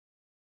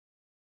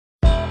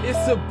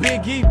It's a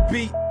Big E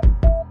beat.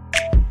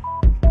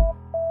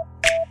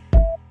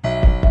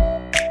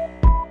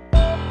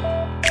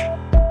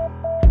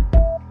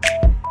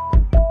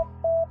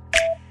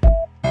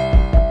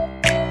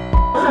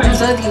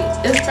 Dougie,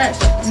 it's fresh.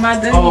 My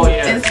Dougie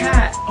is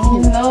hot.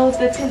 You know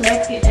that you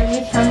like it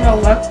every time I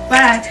walk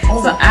by.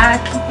 So I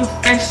keep it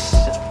fresh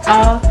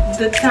all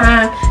the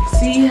time.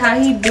 See how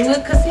he do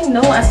it, cause he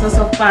know I smell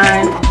so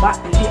fine. I'm about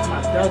to hit my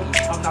Dougie.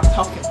 I'm not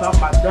talking about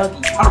my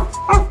Dougie.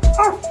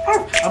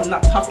 I'm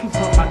not talking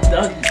about my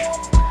Dougie.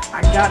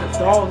 I got a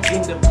dog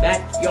in the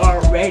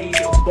backyard ready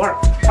to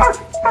bark.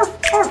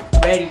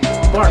 Ready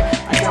to bark.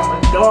 I got my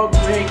dog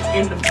Greg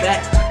in the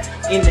back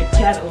in the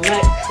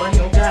Cadillac, but he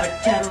don't got a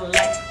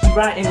Cadillac. He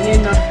riding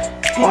in a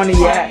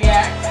Pontiac.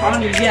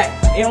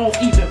 It don't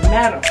even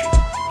matter,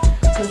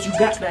 cause you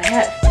got the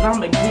hat and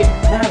I'ma get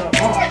madder.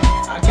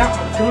 I got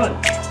my gun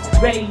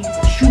ready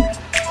to shoot,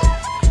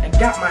 and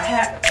got my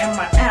hat and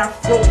my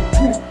afro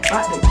too.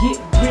 About to get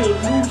real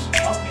loose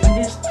up in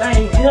this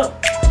thing here,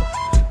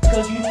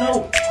 cause you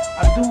know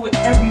I do it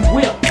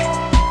everywhere.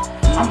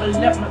 I'ma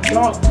let my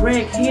dog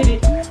Greg hit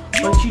it,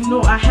 but you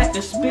know I had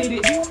to spit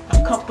it,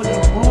 a couple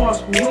of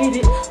bars with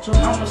it. So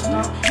I'ma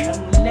stop and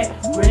let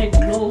Greg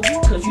blow,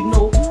 cause you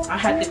know I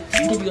had to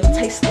give you a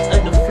taste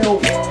of the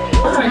flow.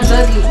 My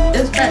Dougie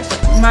is fresh.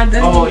 My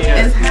Dougie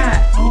is hot.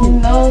 You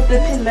know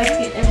that you like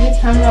it every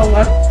time I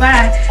walk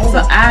by. So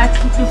I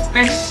keep it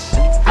fresh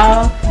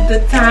all the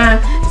time.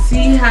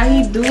 See how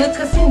he do it,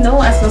 cause he know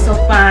I smell so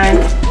fine.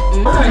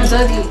 My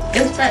Dougie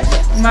is fresh.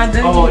 My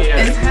Dougie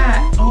is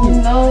hot. You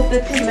know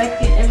that you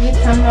like it every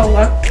time I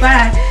walk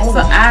by.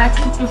 So I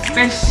keep it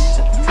fresh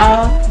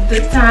all the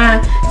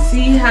time.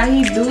 See how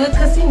he do it,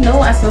 cause he know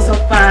I smell so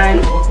fine.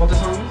 What the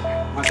song is?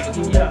 My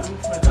Dougie? Yeah.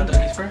 My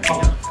Dougie's fresh?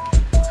 Oh.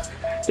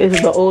 This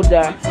is the old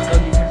guy.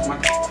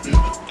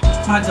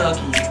 My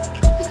Dougie.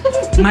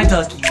 My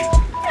Dougie.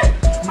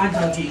 My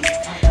Dougie.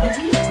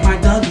 My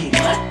Dougie.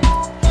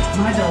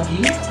 My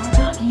Dougie.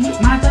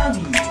 My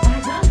Dougie.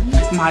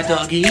 My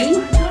Dougie.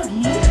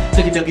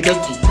 Dougie, Dougie,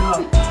 Dougie.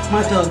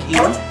 My Dougie.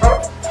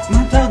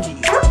 My Dougie.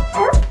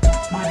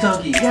 My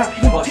Dougie.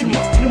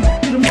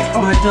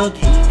 My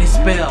Dougie is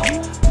spelled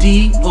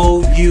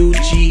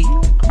D-O-U-G-I-E.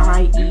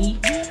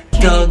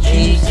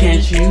 Dougie,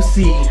 can't you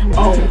see?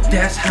 Oh,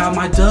 that's how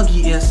my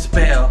Dougie is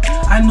spelled.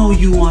 I know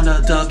you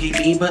wanna Dougie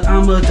me, but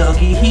I'm a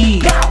Dougie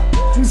he.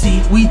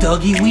 See, we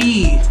Dougie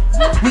we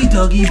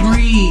Dougie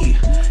breathe.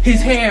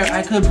 His hair,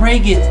 I could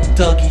break it,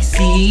 Dougie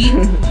see.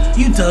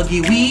 You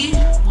Dougie we.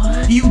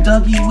 You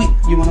Dougie we.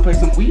 You wanna play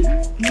some Wii?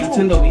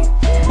 Nintendo Wii.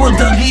 Well,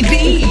 Dougie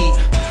B.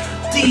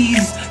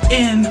 D's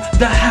in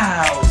the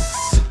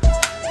house.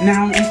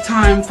 Now it's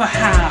time for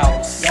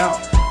house.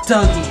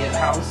 Dougie at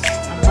house.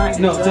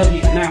 No,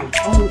 Dougie, now.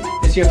 Oh,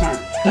 it's your turn.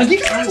 Dougie?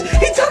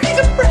 He Dougie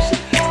the fresh.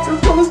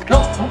 Let's go.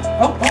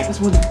 Oh, this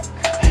one.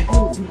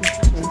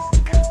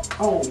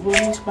 Oh,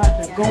 Willie's about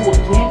to go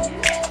again.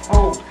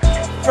 Oh,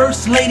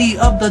 First lady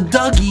of the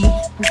Dougie.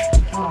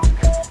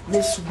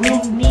 Miss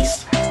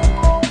Wilniece.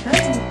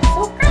 Dougie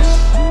so fresh.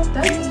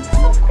 Dougie so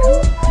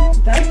cool.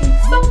 Dougie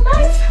so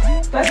nice.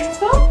 Dougie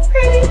so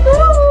pretty.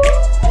 Ooh.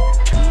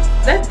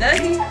 That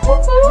Dougie.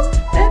 Ooh.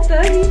 That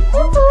Dougie.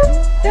 Ooh.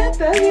 That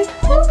Dougie.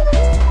 Ooh.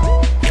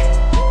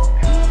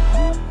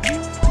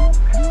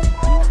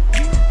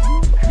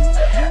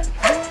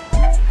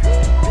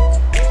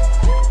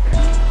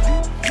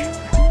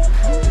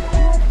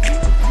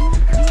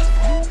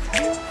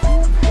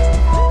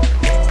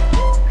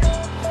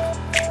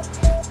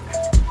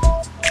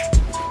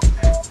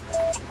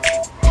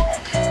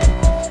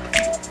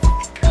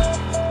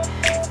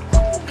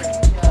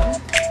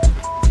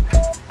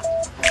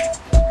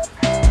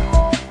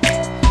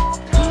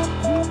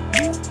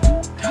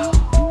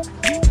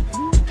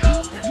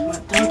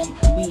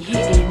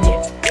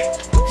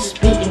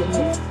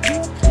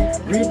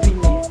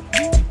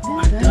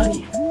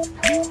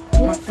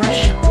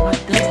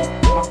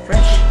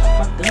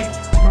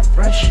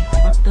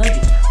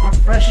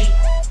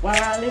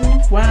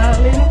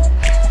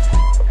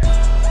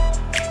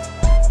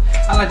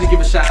 I like to give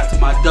a shout out to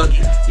my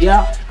Dougie.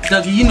 Yeah.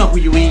 Dougie, you know who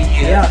you is.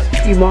 Yeah.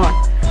 Iman.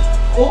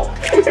 Oh.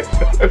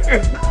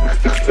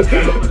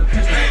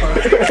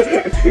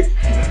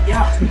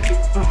 Yeah.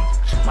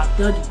 My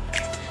Dougie.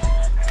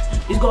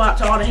 Let's go out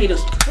to all the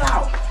haters.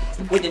 Wow.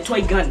 With the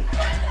toy gun.